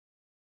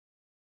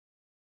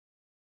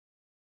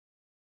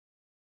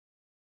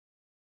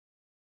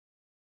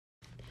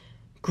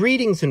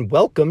Greetings and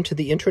welcome to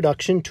the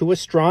Introduction to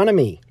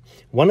Astronomy.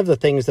 One of the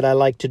things that I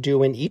like to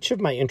do in each of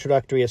my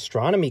introductory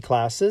astronomy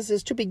classes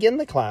is to begin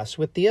the class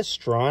with the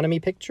astronomy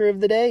picture of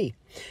the day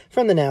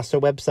from the NASA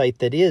website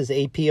that is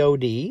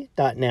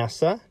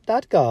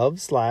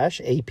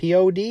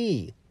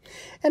apod.nasa.gov/apod.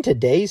 And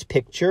today's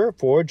picture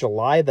for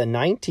July the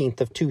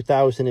 19th of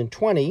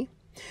 2020,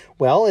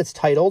 well, it's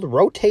titled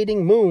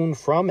Rotating Moon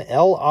from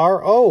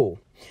LRO.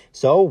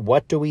 So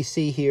what do we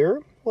see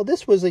here? Well,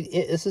 this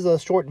is a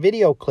short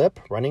video clip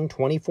running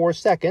 24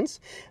 seconds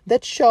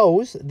that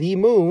shows the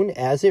moon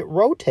as it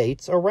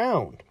rotates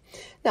around.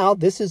 Now,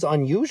 this is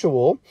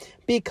unusual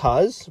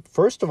because,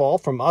 first of all,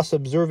 from us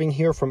observing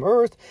here from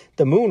Earth,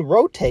 the moon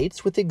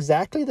rotates with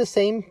exactly the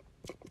same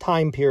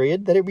time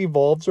period that it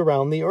revolves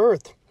around the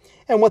Earth.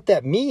 And what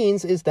that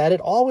means is that it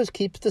always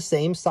keeps the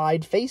same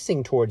side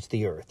facing towards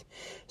the Earth.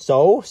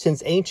 So,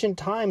 since ancient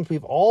times,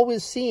 we've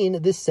always seen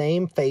the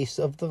same face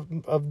of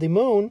the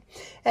moon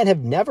and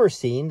have never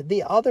seen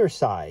the other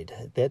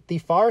side, that the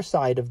far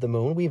side of the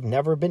moon we've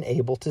never been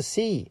able to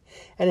see.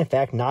 And in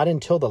fact, not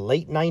until the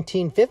late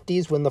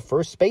 1950s, when the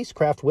first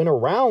spacecraft went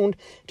around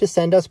to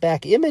send us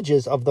back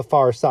images of the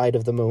far side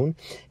of the moon,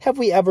 have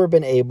we ever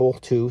been able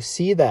to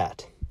see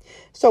that.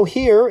 So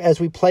here,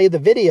 as we play the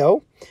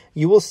video,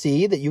 you will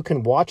see that you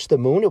can watch the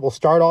moon. It will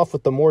start off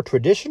with the more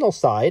traditional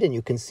side, and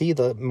you can see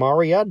the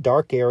Maria,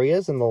 dark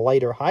areas, and the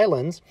lighter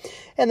highlands.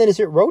 And then as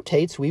it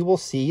rotates, we will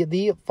see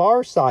the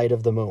far side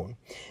of the moon.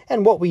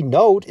 And what we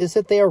note is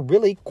that they are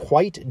really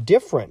quite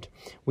different.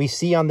 We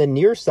see on the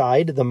near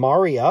side the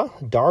Maria,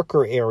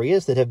 darker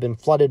areas that have been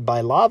flooded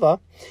by lava.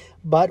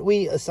 But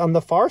on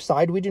the far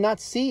side, we do not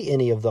see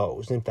any of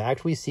those. In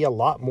fact, we see a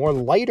lot more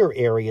lighter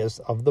areas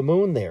of the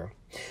moon there.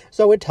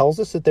 So it tells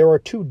us that there are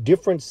two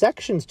different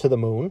sections to the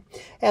moon,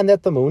 and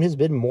that the moon has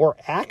been more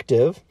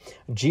active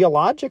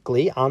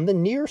geologically on the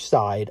near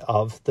side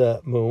of the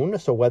moon.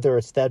 So whether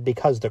it's that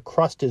because the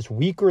crust is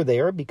weaker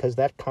there, because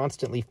that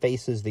constantly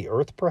faces the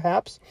Earth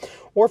perhaps,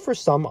 or for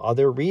some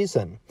other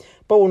reason.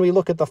 But when we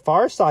look at the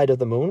far side of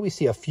the moon, we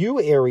see a few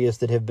areas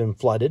that have been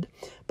flooded,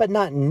 but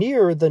not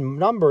near the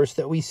numbers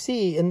that we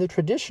see in the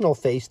traditional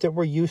face that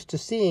we're used to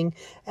seeing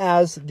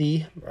as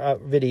the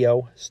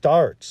video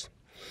starts.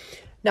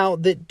 Now,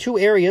 the two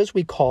areas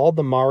we call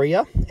the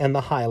Maria and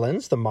the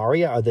highlands. The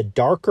Maria are the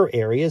darker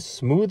areas,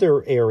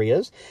 smoother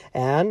areas,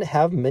 and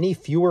have many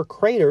fewer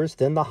craters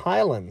than the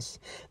highlands.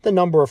 The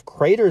number of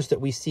craters that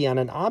we see on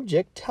an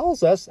object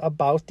tells us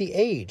about the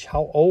age,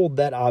 how old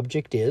that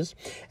object is,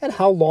 and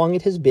how long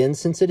it has been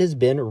since it has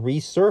been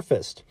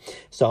resurfaced.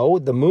 So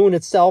the moon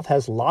itself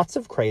has lots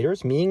of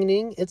craters,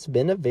 meaning it's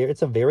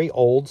a very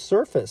old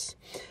surface.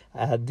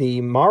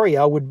 The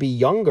Maria would be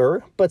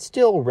younger, but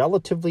still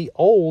relatively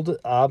old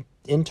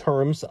in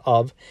terms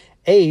of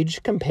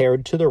age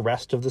compared to the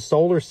rest of the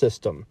solar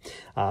system.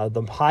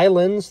 The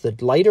highlands, the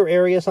lighter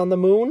areas on the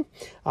moon,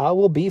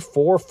 will be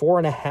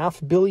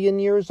 4.5 billion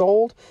years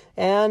old,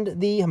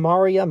 and the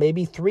Maria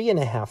maybe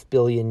 3.5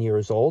 billion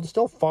years old,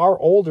 still far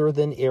older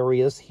than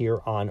areas here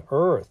on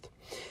Earth.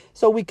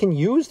 So we can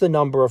use the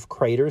number of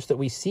craters that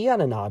we see on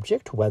an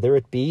object, whether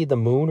it be the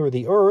moon or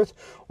the Earth,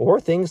 or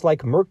things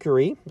like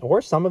Mercury,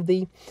 or some of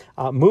the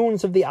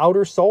moons of the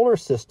outer solar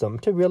system,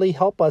 to really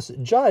help us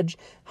judge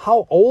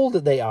how old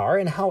they are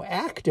and how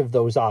active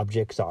those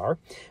objects are,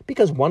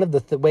 because one of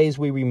the ways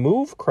we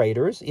remove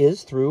craters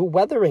is through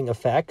weathering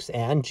effects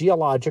and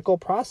geological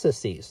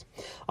processes.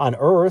 On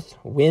Earth,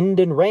 wind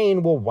and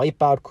rain will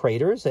wipe out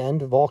craters,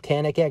 and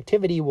volcanic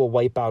activity will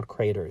wipe out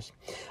craters.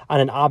 On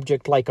an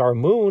object like our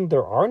moon,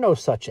 there are no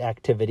such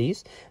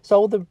activities,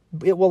 so the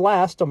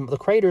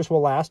craters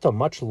will last a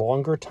much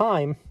longer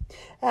time,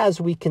 as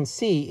we can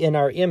see in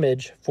our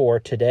image for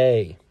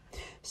today.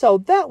 So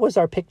that was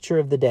our picture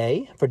of the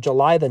day for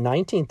July the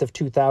 19th of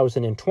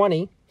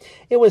 2020.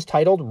 It was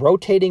titled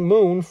Rotating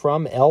Moon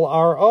from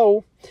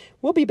LRO.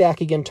 We'll be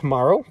back again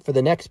tomorrow for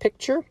the next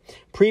picture,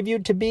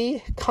 previewed to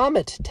be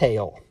Comet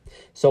Tail.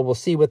 So we'll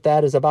see what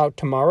that is about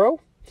tomorrow.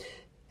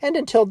 And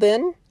until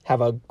then,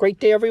 have a great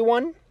day,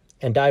 everyone,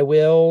 and I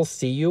will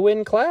see you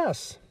in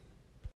class.